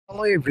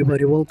Hello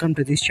everybody, welcome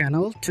to this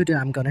channel. Today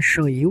I'm gonna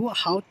show you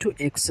how to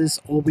access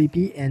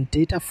OBB and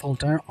data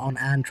folder on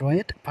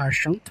Android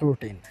version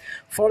 13.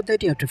 For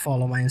that you have to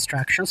follow my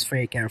instructions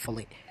very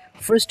carefully.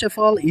 First of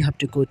all, you have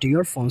to go to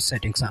your phone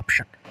settings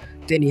option.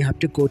 Then you have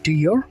to go to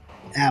your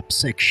app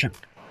section.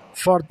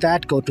 For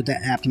that, go to the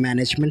app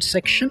management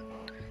section.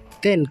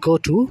 Then go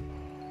to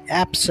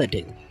app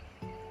setting.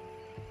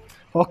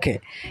 Okay,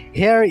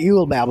 here you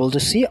will be able to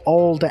see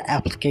all the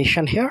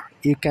application here.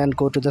 You can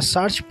go to the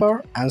search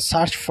bar and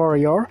search for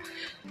your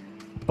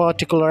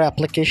particular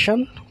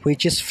application,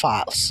 which is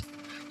files.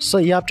 So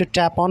you have to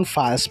tap on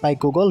files by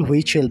Google,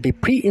 which will be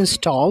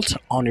pre-installed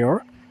on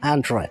your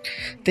Android.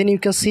 Then you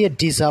can see a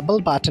disable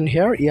button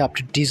here. You have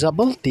to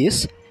disable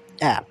this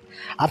app.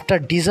 After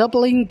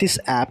disabling this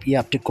app, you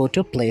have to go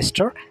to Play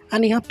Store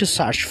and you have to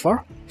search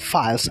for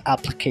files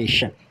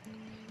application.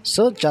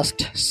 So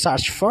just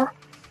search for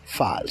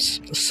files.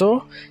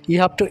 So you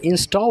have to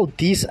install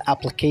this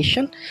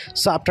application.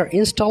 So after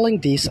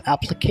installing this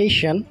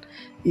application,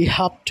 you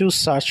have to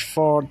search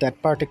for that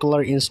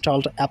particular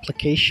installed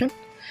application.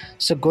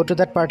 So go to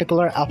that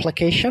particular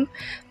application.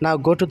 Now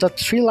go to the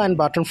three-line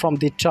button from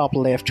the top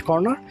left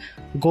corner.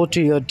 Go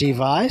to your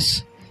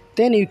device.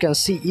 Then you can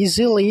see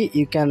easily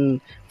you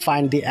can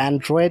find the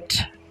Android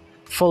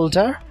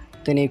folder.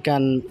 Then you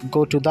can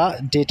go to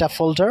the data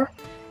folder,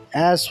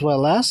 as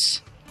well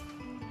as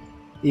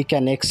you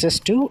can access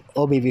to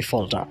OBB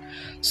folder.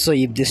 So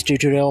if this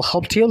tutorial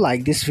helped you,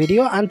 like this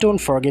video and don't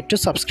forget to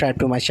subscribe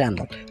to my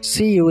channel.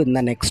 See you in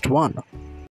the next one.